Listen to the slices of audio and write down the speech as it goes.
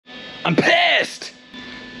I'm pissed!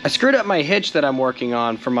 I screwed up my hitch that I'm working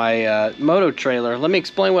on for my moto trailer. Let me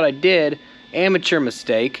explain what I did. Amateur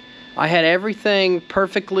mistake. I had everything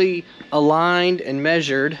perfectly aligned and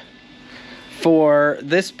measured for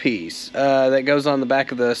this piece that goes on the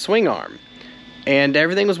back of the swing arm. And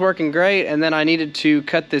everything was working great, and then I needed to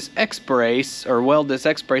cut this X-brace, or weld this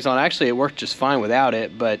X-brace on. Actually, it worked just fine without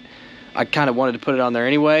it, but I kind of wanted to put it on there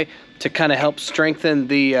anyway to kind of help strengthen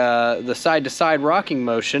the side-to-side rocking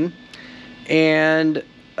motion. And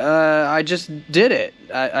I just did it.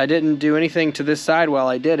 I didn't do anything to this side while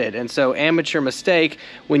I did it. And so, amateur mistake,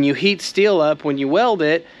 when you heat steel up, when you weld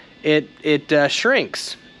it, it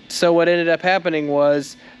shrinks. So what ended up happening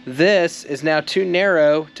was this is now too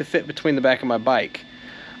narrow to fit between the back of my bike.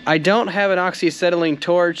 I don't have an oxyacetylene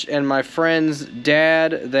torch, and my friend's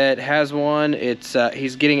dad that has one,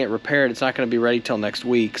 he's getting it repaired. It's not going to be ready till next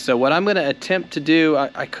week. So what I'm going to attempt to do,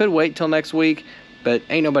 I could wait till next week, but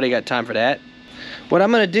ain't nobody got time for that. What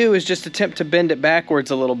I'm going to do is just attempt to bend it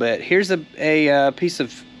backwards a little bit. Here's a piece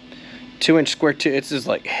of 2-inch square tube. It's just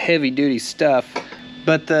like heavy duty stuff.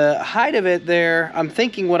 But the height of it there, I'm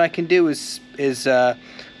thinking what I can do is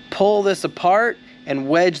pull this apart and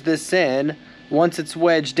wedge this in. Once it's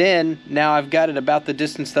wedged in, now I've got it about the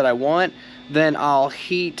distance that I want. Then I'll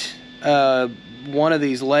heat one of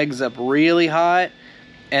these legs up really hot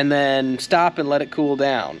and then stop and let it cool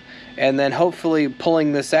down. And then hopefully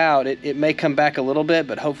pulling this out, it may come back a little bit,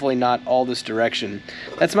 but hopefully not all this direction.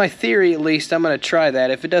 That's my theory, at least. I'm going to try that.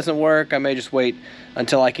 If it doesn't work, I may just wait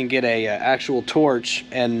until I can get a actual torch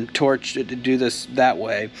and torch it to do this that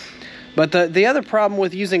way. But the other problem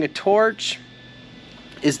with using a torch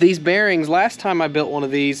is these bearings. Last time I built one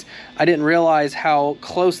of these, I didn't realize how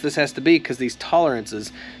close this has to be because these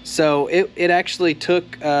tolerances. So it actually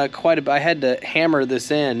took quite a bit. I had to hammer this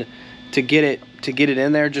in to get it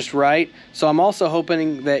in there just right. So I'm also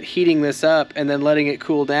hoping that heating this up and then letting it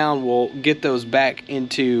cool down will get those back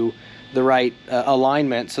into the right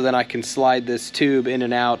alignment, so then I can slide this tube in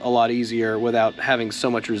and out a lot easier without having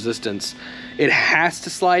so much resistance. It has to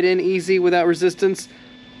slide in easy without resistance,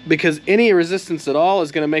 because any resistance at all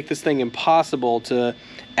is going to make this thing impossible to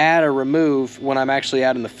add or remove when I'm actually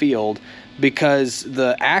out in the field, because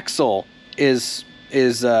the axle is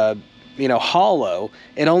you know, hollow.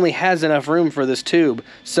 It only has enough room for this tube.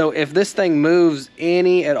 So if this thing moves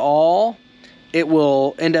any at all, it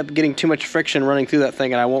will end up getting too much friction running through that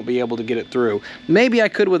thing and I won't be able to get it through. Maybe I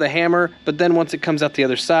could with a hammer, but then once it comes out the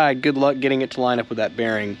other side, good luck getting it to line up with that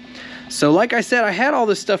bearing. So like I said, I had all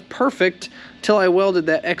this stuff perfect till I welded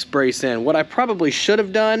that X-brace in. What I probably should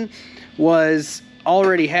have done was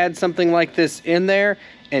already had something like this in there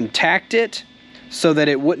and tacked it so that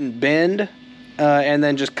it wouldn't bend, and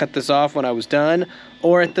then just cut this off when I was done.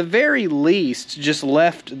 Or at the very least, just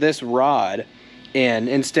left this rod in.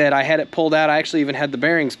 Instead, I had it pulled out. I actually even had the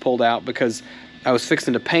bearings pulled out because I was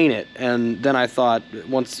fixing to paint it. And then I thought,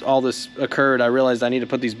 once all this occurred, I realized I need to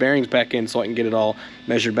put these bearings back in so I can get it all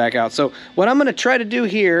measured back out. So what I'm going to try to do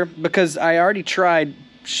here, because I already tried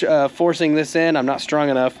forcing this in, I'm not strong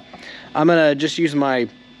enough, I'm going to just use my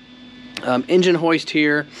engine hoist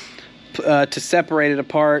here to separate it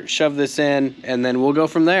apart, shove this in, and then we'll go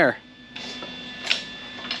from there.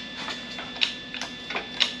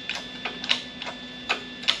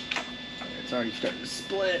 It's already starting to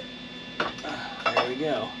split. There we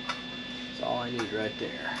go. That's all I need right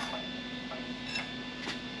there.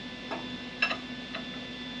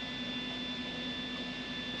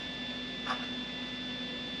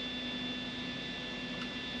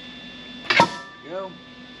 There we go.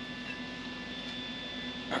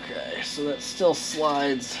 Okay, so that still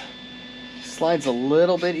slides a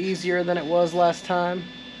little bit easier than it was last time.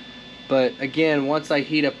 But again, once I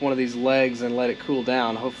heat up one of these legs and let it cool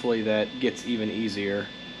down, hopefully that gets even easier.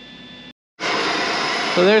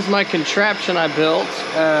 So there's my contraption I built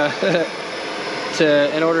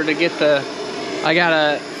in order to get I got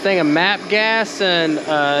a thing of MAP gas and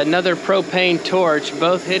another propane torch,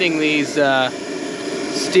 both hitting these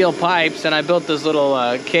steel pipes, and I built this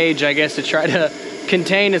little cage, I guess, to try to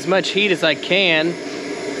contain as much heat as I can.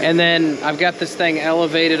 And then I've got this thing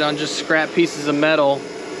elevated on just scrap pieces of metal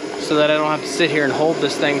so that I don't have to sit here and hold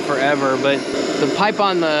this thing forever. But the pipe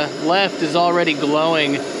on the left is already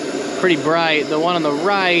glowing pretty bright. The one on the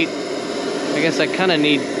right, I guess I kind of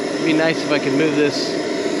need, it'd be nice if I could move this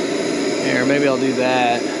here. Maybe I'll do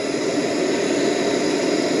that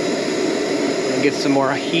and get some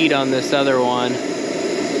more heat on this other one.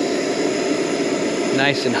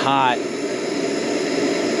 Nice and hot.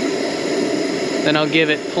 Then I'll give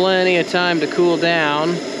it plenty of time to cool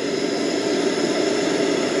down.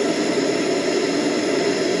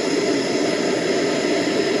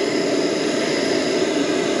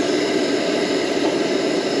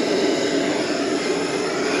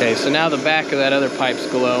 Okay, so now the back of that other pipe's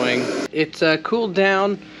glowing. It's cooled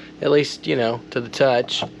down, at least, you know, to the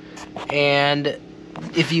touch. And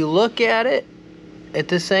if you look at it at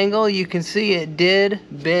this angle, you can see it did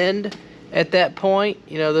bend at that point.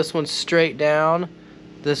 You know, this one's straight down.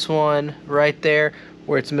 This one right there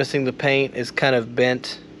where it's missing the paint is kind of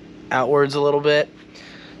bent outwards a little bit.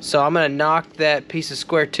 So I'm gonna knock that piece of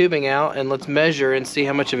square tubing out and let's measure and see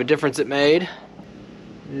how much of a difference it made.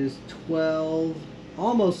 It is 12,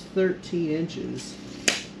 almost 13 inches.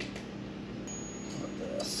 Look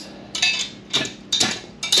at this.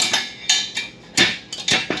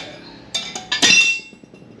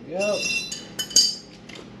 There we go.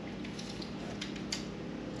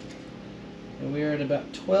 And we are at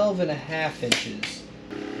about 12.5 inches.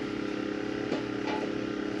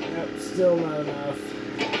 Nope, still not enough.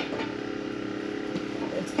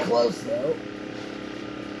 It's close though.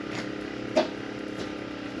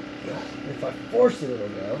 If I force it, it'll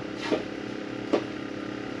go.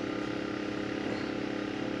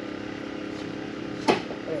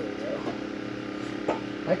 There we go.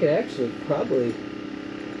 I could actually probably,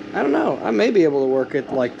 I don't know, I may be able to work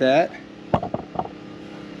it like that.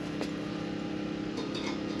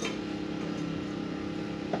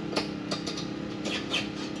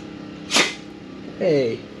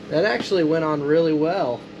 Hey, that actually went on really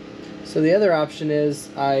well. So the other option is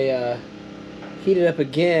I heat it up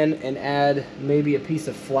again and add maybe a piece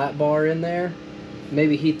of flat bar in there.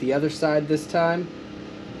 Maybe heat the other side this time.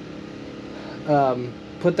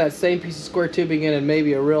 Put that same piece of square tubing in and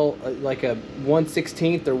maybe a real, like a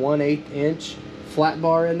 1/16 or 1/8 inch flat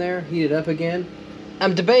bar in there. Heat it up again.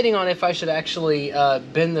 I'm debating on if I should actually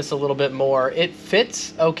bend this a little bit more. It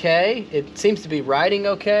fits okay. It seems to be riding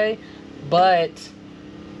okay. But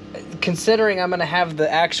considering I'm going to have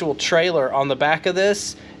the actual trailer on the back of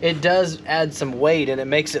this, it does add some weight and it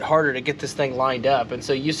makes it harder to get this thing lined up. And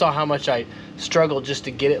so you saw how much I struggled just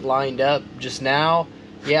to get it lined up just now.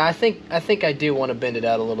 Yeah, I think I do want to bend it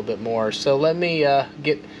out a little bit more. So let me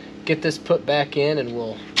get this put back in and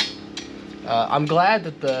we'll... I'm glad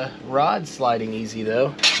that the rod's sliding easy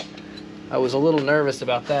though. I was a little nervous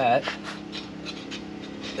about that.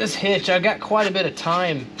 This hitch, I've got quite a bit of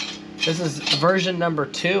time. This is version number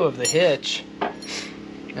 2 of the hitch,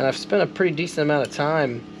 and I've spent a pretty decent amount of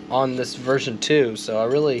time on this version 2, so I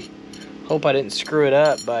really hope I didn't screw it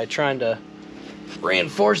up by trying to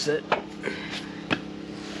reinforce it.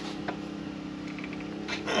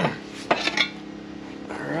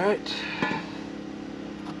 Alright.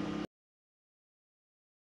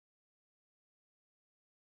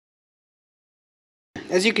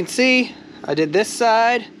 As you can see, I did this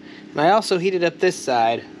side. And I also heated up this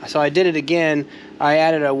side, so I did it again. I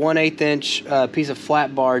added a 1/8 inch piece of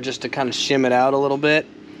flat bar just to kind of shim it out a little bit.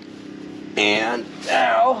 And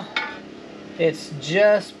now it's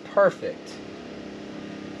just perfect.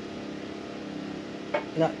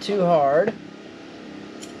 Not too hard.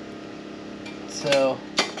 So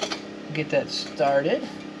get that started.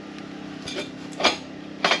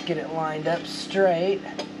 Get it lined up straight.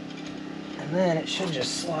 And then it should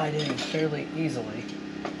just slide in fairly easily.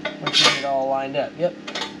 Once you get it all lined up. Yep.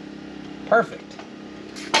 Perfect.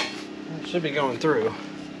 It should be going through.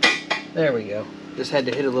 There we go. Just had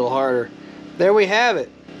to hit it a little harder. There we have it.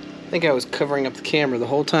 I think I was covering up the camera the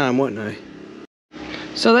whole time, wasn't I?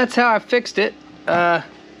 So that's how I fixed it.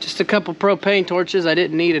 Just a couple propane torches. I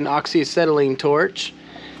didn't need an oxyacetylene torch.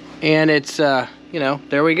 And it's, you know,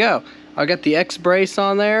 there we go. I got the X brace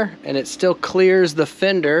on there, and it still clears the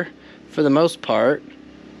fender for the most part.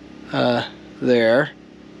 There.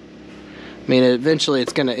 I mean, eventually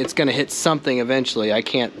it's gonna hit something eventually. I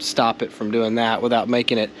can't stop it from doing that without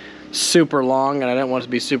making it super long, and I don't want it to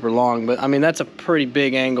be super long, but I mean, that's a pretty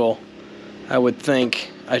big angle. I would think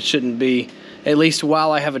I shouldn't be, at least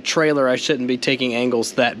while I have a trailer, I shouldn't be taking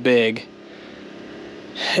angles that big.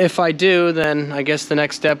 If I do, then I guess the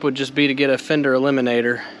next step would just be to get a fender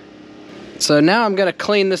eliminator. So now I'm gonna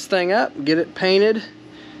clean this thing up, get it painted,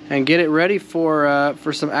 and get it ready for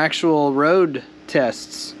some actual road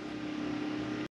tests.